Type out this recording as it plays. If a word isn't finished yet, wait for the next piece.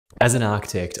As an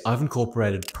architect, I've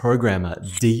incorporated Programa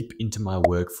deep into my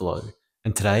workflow.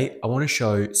 And today I want to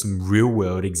show some real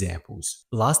world examples.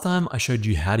 Last time I showed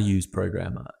you how to use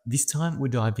Programa. This time we're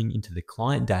diving into the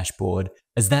client dashboard,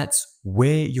 as that's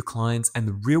where your clients and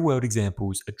the real world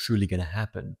examples are truly going to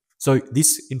happen. So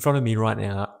this in front of me right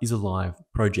now is a live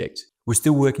project. We're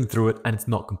still working through it and it's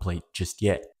not complete just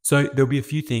yet. So there'll be a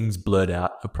few things blurred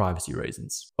out for privacy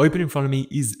reasons. Open in front of me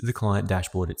is the client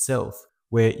dashboard itself,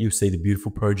 where you'll see the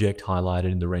beautiful project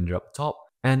highlighted in the render up the top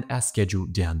and our schedule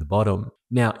down the bottom.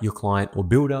 Now, your client or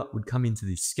builder would come into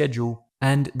this schedule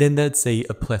and then they'd see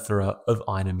a plethora of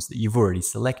items that you've already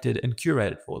selected and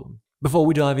curated for them. Before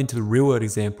we dive into the real world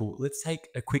example, let's take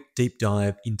a quick deep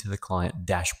dive into the client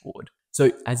dashboard.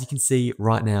 So as you can see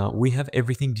right now, we have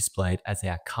everything displayed as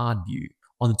our card view.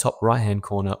 On the top right hand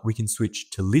corner, we can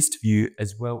switch to list view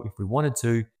as well if we wanted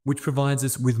to, which provides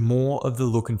us with more of the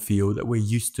look and feel that we're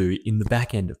used to in the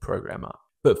back end of Programa.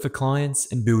 But for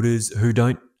clients and builders who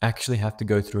don't actually have to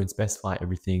go through and specify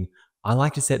everything, I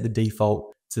like to set the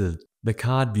default to the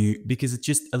card view because it's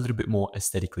just a little bit more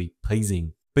aesthetically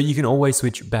pleasing. But you can always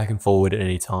switch back and forward at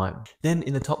any time. Then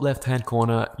in the top left hand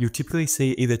corner, you'll typically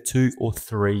see either 2 or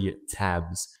 3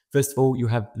 tabs. First of all, you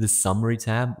have the summary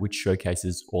tab, which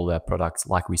showcases all our products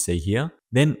like we see here.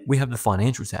 Then we have the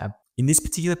financial tab. In this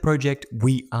particular project,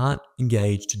 we aren't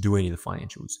engaged to do any of the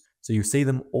financials. So you'll see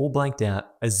them all blanked out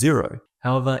as 0.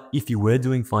 However, if you were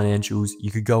doing financials, you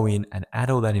could go in and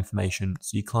add all that information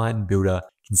so your client and builder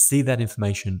can see that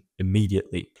information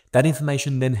immediately. That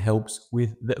information then helps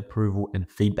with the approval and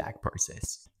feedback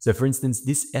process. So for instance,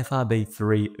 this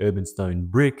FRB3 urban stone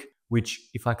brick, which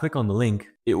if I click on the link,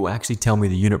 it will actually tell me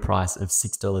the unit price of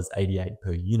 $6.88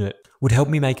 per unit, would help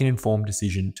me make an informed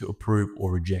decision to approve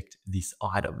or reject this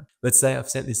item. Let's say I've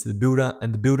sent this to the builder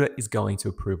and the builder is going to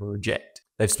approve or reject.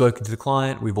 They've spoken to the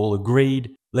client, we've all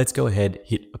agreed, let's go ahead,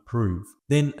 hit approve.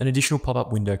 Then an additional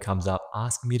pop-up window comes up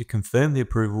asking me to confirm the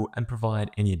approval and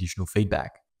provide any additional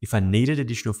feedback. If I needed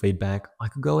additional feedback, I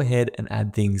could go ahead and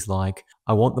add things like,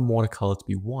 I want the watercolor to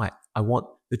be white, I want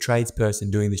the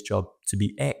tradesperson doing this job to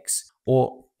be X,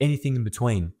 or anything in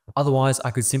between. Otherwise,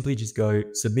 I could simply just go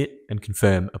submit and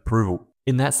confirm approval.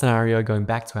 In that scenario, going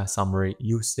back to our summary,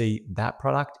 you'll see that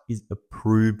product is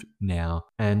approved now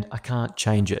and I can't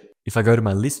change it. If I go to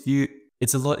my list view,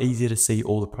 it's a lot easier to see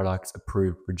all the products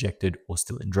approved, rejected, or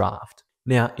still in draft.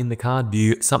 Now, in the card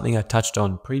view, something I touched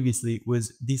on previously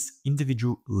was this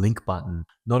individual link button.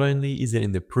 Not only is it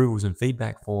in the approvals and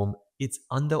feedback form, it's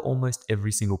under almost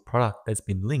every single product that's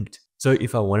been linked. So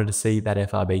if I wanted to see that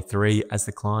FRB3 as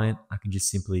the client, I can just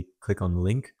simply click on the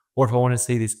link. Or if I want to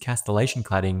see this castellation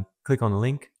cladding, click on the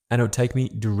link and it'll take me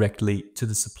directly to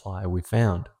the supplier we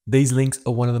found. These links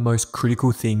are one of the most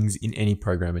critical things in any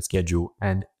Programa schedule,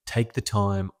 and take the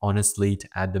time honestly to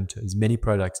add them to as many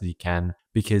products as you can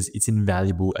because it's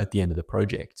invaluable at the end of the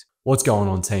project. What's going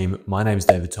on, team? My name is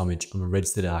David Tomic. I'm a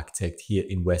registered architect here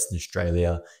in Western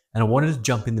Australia, and I wanted to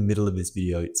jump in the middle of this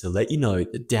video to let you know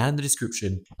that down in the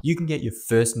description, you can get your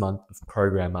first month of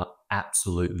Programa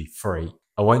absolutely free.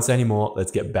 I won't say any more,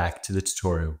 let's get back to the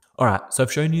tutorial. All right, so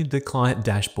I've shown you the client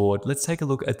dashboard. Let's take a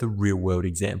look at the real world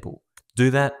example. To do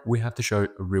that, we have to show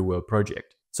a real world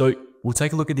project. So we'll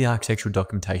take a look at the architectural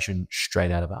documentation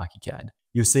straight out of ArchiCAD.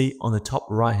 You'll see on the top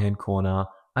right hand corner,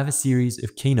 I have a series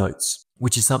of keynotes,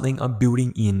 which is something I'm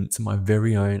building into my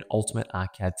very own ultimate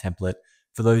ArchiCAD template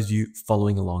for those of you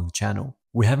following along the channel.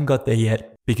 We haven't got there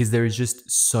yet because there is just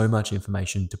so much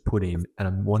information to put in and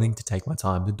I'm wanting to take my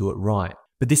time to do it right.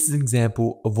 But this is an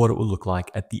example of what it will look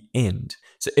like at the end.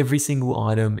 So every single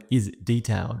item is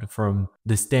detailed, from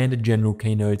the standard general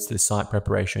keynotes to the site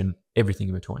preparation, everything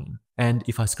in between. And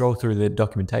if I scroll through the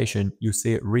documentation, you'll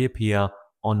see it reappear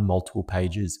on multiple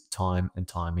pages time and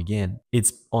time again.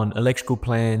 It's on electrical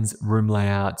plans, room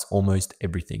layouts, almost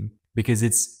everything, because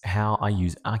it's how I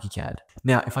use ArchiCAD.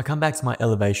 Now, if I come back to my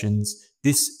elevations,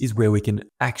 this is where we can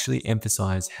actually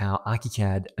emphasize how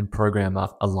ArchiCAD and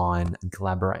Programa align and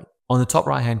collaborate. On the top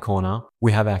right hand corner,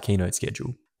 we have our keynote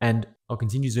schedule, and I'll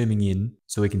continue zooming in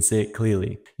so we can see it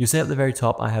clearly. You'll see at the very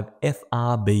top, I have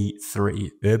FRB3,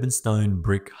 urban stone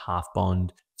brick half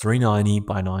bond, 390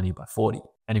 by 90 by 40.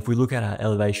 And if we look at our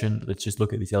elevation, let's just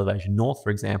look at this elevation north, for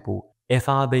example,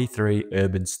 FRB3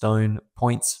 urban stone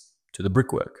points to the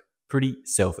brickwork. Pretty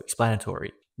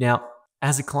self-explanatory. Now,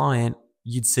 as a client,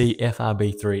 you'd see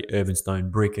FRB3 urban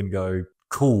stone brick and go,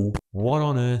 cool, what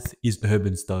on earth is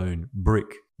urban stone brick?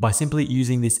 By simply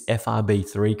using this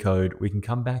FRB3 code, we can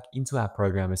come back into our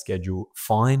Programa schedule,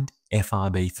 find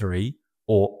FRB3,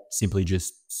 or simply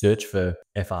just search for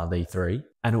FRB3,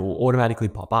 and it will automatically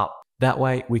pop up. That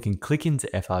way we can click into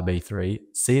FRB3,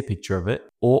 see a picture of it,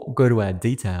 or go to our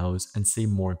details and see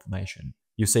more information.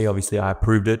 You'll see obviously I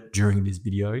approved it during this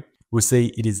video. We'll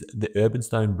see it is the urban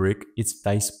stone brick, it's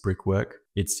face brickwork,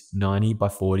 it's 90 by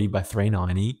 40 by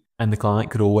 390, and the client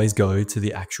could always go to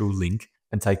the actual link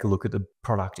and take a look at the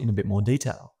product in a bit more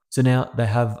detail. So now they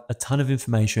have a ton of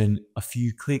information, a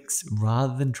few clicks,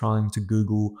 rather than trying to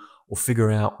Google or figure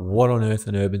out what on earth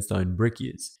an urban stone brick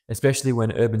is, especially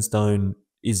when urban stone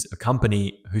is a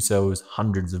company who sells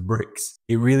hundreds of bricks.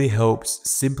 It really helps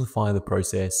simplify the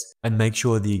process and make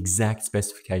sure the exact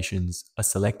specifications are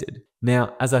selected.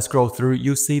 Now, as I scroll through,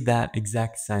 you'll see that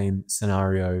exact same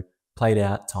scenario played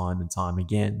out time and time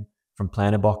again, from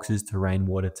planter boxes to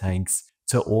rainwater tanks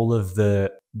to all of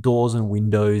the doors and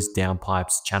windows,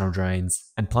 downpipes, channel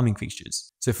drains, and plumbing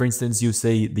fixtures. So for instance, you'll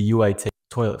see the UAT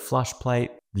toilet flush plate,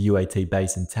 the UAT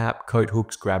basin tap, coat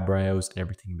hooks, grab rails, and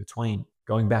everything in between.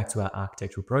 Going back to our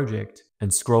architectural project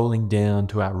and scrolling down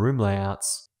to our room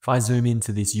layouts, if I zoom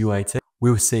into this UAT,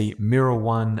 we'll see mirror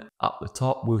one up the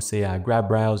top. We'll see our grab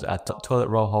rails, our toilet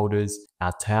roll holders,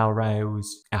 our towel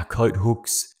rails, our coat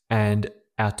hooks, and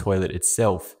our toilet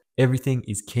itself. Everything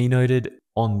is keynoted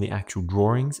on the actual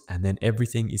drawings, and then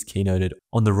everything is keynoted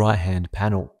on the right-hand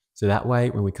panel. So that way,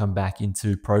 when we come back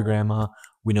into Programa,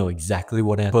 we know exactly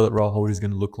what our toilet roll holder is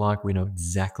going to look like. We know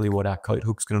exactly what our coat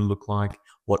hook is going to look like,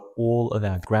 what all of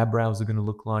our grab rails are going to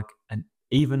look like, and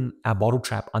even our bottle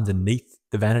trap underneath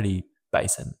the vanity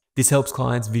basin. This helps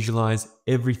clients visualize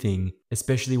everything,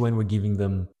 especially when we're giving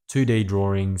them 2D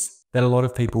drawings that a lot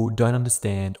of people don't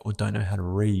understand or don't know how to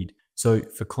read. So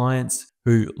for clients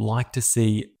who like to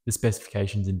see the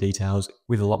specifications and details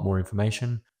with a lot more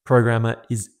information, Programa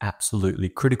is absolutely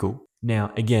critical.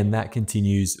 Now, again, that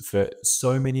continues for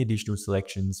so many additional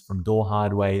selections, from door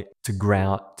hardware to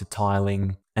grout to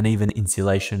tiling and even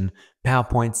insulation, power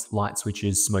points, light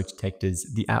switches, smoke detectors,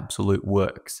 the absolute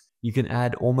works. You can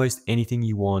add almost anything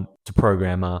you want to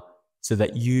Programa so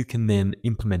that you can then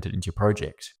implement it into your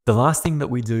project. The last thing that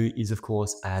we do is, of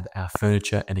course, add our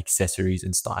furniture and accessories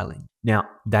and styling. Now,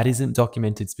 that isn't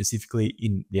documented specifically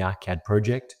in the ArchiCAD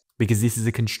project, because this is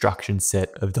a construction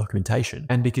set of documentation.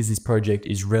 And because this project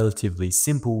is relatively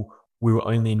simple, we were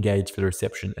only engaged for the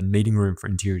reception and meeting room for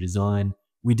interior design.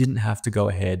 We didn't have to go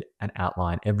ahead and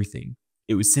outline everything.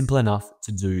 It was simple enough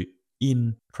to do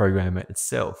in Programa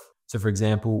itself. So for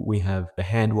example, we have the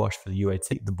hand wash for the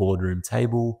UAT, the boardroom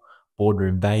table,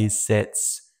 boardroom vase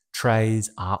sets,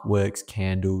 trays, artworks,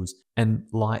 candles, and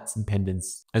lights and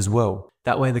pendants as well.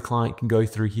 That way the client can go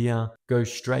through here, go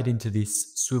straight into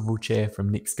this swivel chair from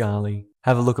Nick Scarley,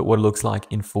 have a look at what it looks like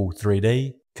in full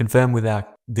 3D, confirm with our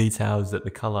details that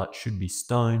the color should be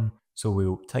stone. So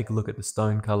we'll take a look at the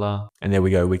stone color, and there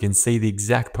we go. We can see the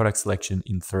exact product selection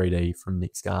in 3D from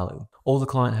Nick Scarley. All the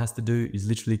client has to do is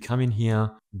literally come in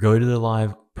here, go to the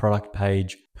live product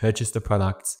page, purchase the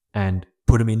products, and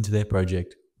put them into their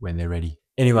project when they're ready.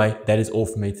 Anyway, that is all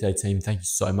from me today, team. Thank you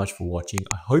so much for watching.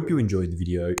 I hope you enjoyed the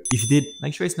video. If you did,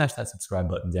 make sure you smash that subscribe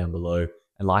button down below.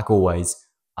 And like always,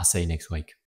 I'll see you next week.